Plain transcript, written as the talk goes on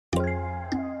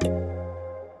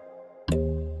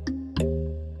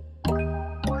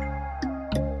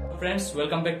friends,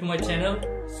 welcome back to my channel.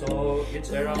 So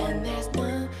it's around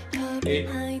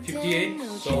 8:58,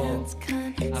 so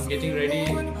I'm getting ready.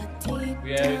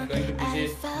 We are going to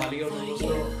visit Maligaon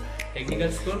Bosco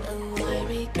technical school, so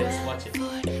let's watch it.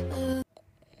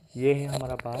 ये है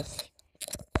हमारा बास,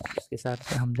 इसके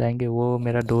साथ हम जाएंगे। वो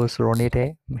मेरा दोस्त रोनित है,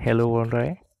 हेलो बोल रहा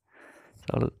है।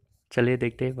 चलिए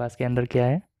देखते हैं बास के अंदर क्या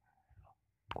है।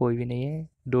 कोई भी नहीं है,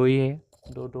 दो ही है,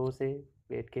 दो से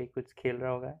बैठ के कुछ खेल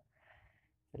रहा होगा।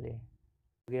 चलिए,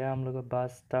 हो गया हम लोग का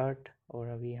बास स्टार्ट और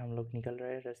अभी हम लोग निकल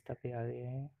रहे हैं, रास्ता पे आ गए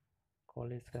हैं,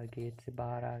 कॉलेज का गेट से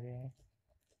बाहर आ गए हैं।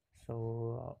 सो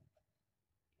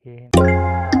ये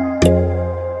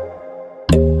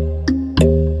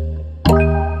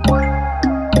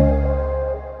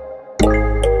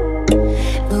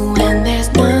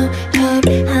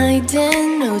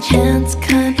no chance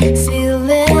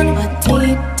concealing what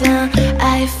deep down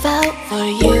I felt for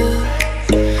you.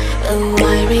 Oh,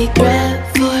 I regret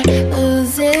for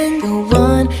losing the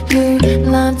one who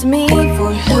loved me,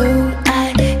 for who I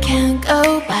can't go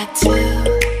back to.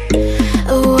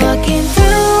 Walking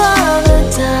through all the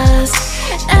dust,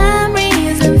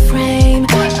 memories and frame,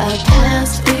 a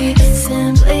past we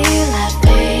simply let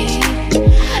fade.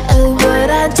 But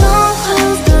I don't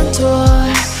close the door,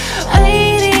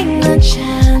 waiting the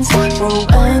chance for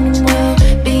when we'll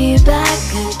be back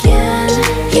again.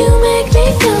 You make me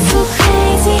feel so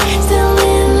crazy, still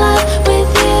in love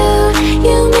with you.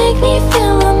 You make me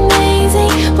feel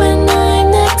amazing when I'm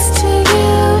next to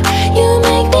you. You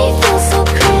make me feel so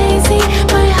crazy,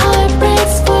 my heart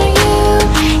breaks for you.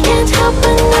 Can't help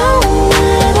but know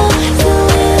that I'm still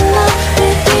in love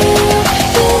with you.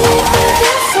 You make me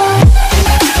feel so.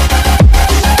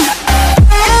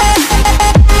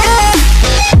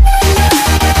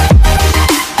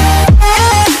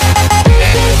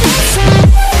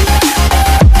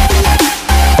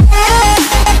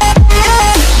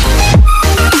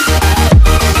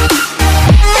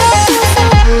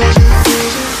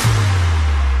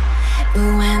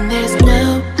 When there's no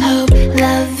hope,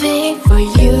 loving for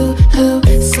you who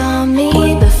saw me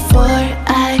before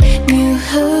I knew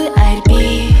who I'd be.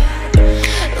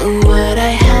 What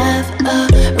I have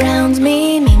around me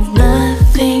means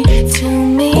nothing to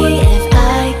me if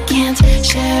I can't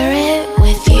share it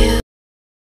with you.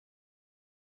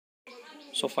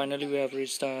 So finally we have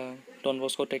reached the Don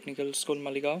Bosco Technical School,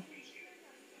 Maligaon.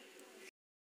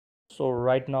 So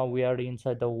right now we are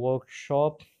inside the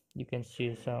workshop. You can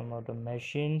see some of the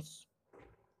machines.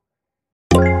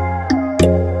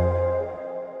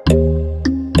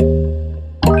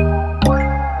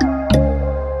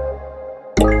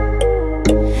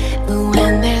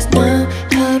 When there's no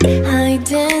hope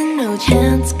hiding, no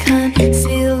chance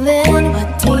concealing what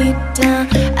deep down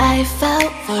I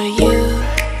felt for you.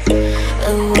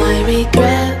 Oh, I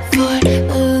regret for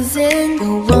losing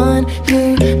the one who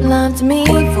loved me,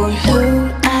 for who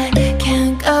I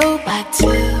can't go back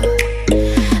to.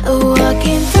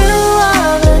 Walking through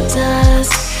all the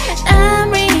dust,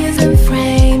 memories and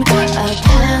frame, a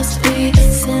past we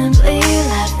simply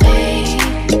let fade.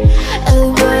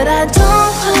 But I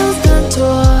don't close the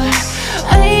door,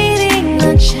 waiting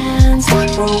the chance for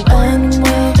when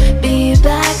we'll be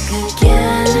back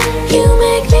again. You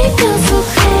make me feel so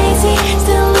crazy,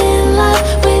 still in love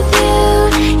with you.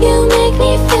 You make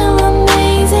me feel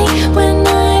amazing when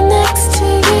I'm next to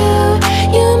you.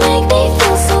 You make me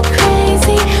feel so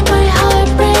crazy, my heart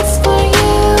breaks for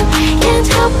you. Can't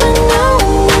help but know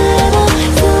that I'm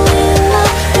still in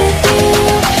love with you.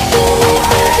 You make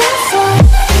me feel so.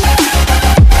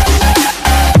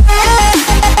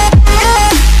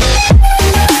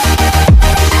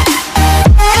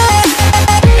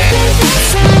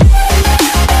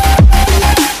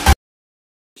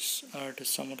 These are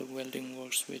some of the welding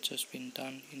works which has been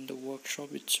done in the workshop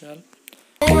itself.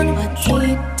 What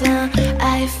deep down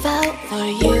I felt for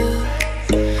you.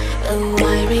 Oh,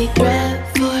 I regret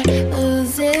for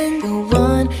losing the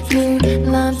one who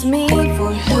loved me,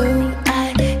 for who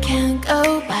I can't go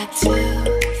back to.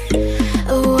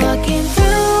 Walking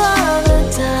through all the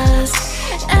dust,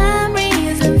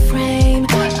 memories and frame, a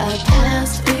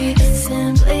past we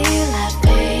simply let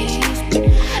fade.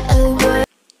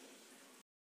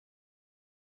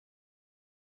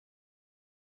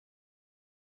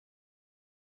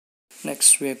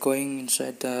 Next we are going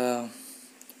inside the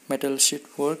metal sheet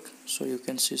work, so you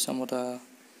can see some of the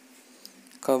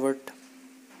covered.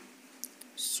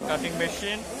 So Cutting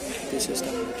machine. this is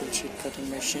the metal sheet cutting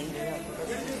machine. You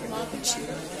can see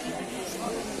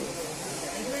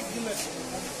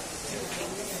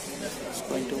it's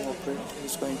going to operate.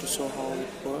 It's going to show how it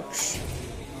works.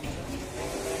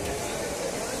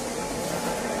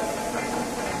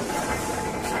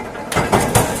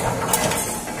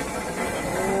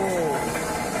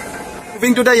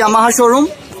 moving to the Yamaha showroom.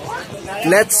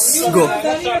 Let's go.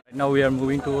 Right now we are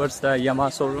moving towards the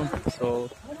Yamaha showroom. So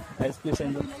guys, please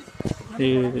enjoy.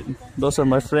 Those are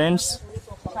my friends,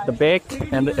 the back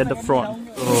and at the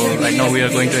front. So right now we are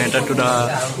going to enter to the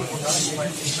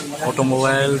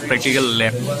automobile practical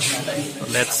lab. So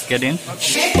let's get in.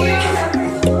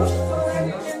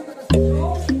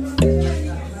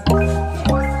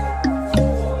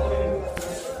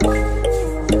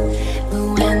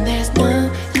 When there's no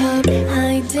hope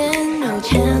hiding, no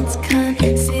chance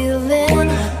concealing what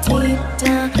deep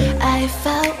down I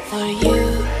felt for you.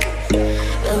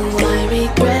 Though I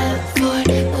regret for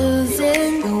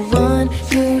losing the one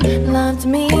who loved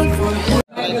me for who.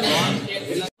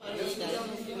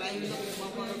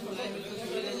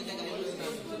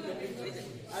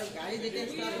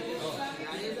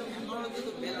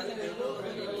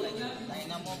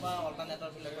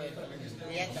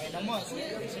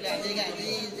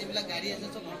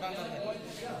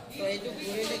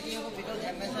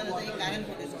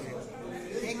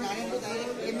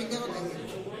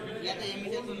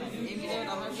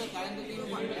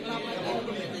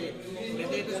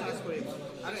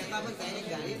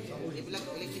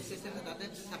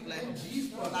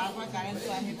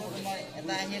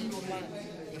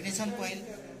 ignition coil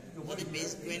the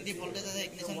base 20 voltage as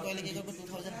ignition coil ki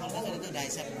 2000 voltage to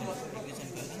dissect ignition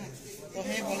coil to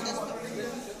he voltage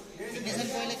ignition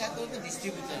coil ka to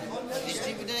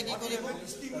distributor ki koribo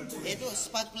eto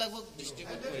spark plug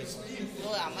distribute koribo to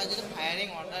amar je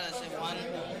firing order ase 1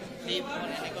 3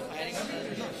 4 eneko firing order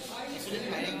ase no actually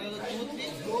firing order 2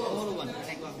 3 4 1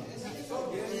 eneko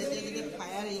je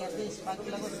fire yate spark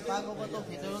plug spark hobo to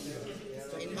bhitorot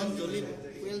engine জ্বলিব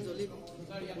fuel জ্বলিব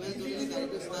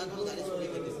গাড়ীটো start হ'ল গাড়ী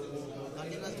চলিব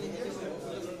কন্টিনিউয়াছলি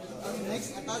আৰু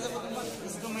next এটা যাব তোমাৰ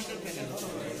ইনষ্ট্ৰুমেন্টেল পেনেল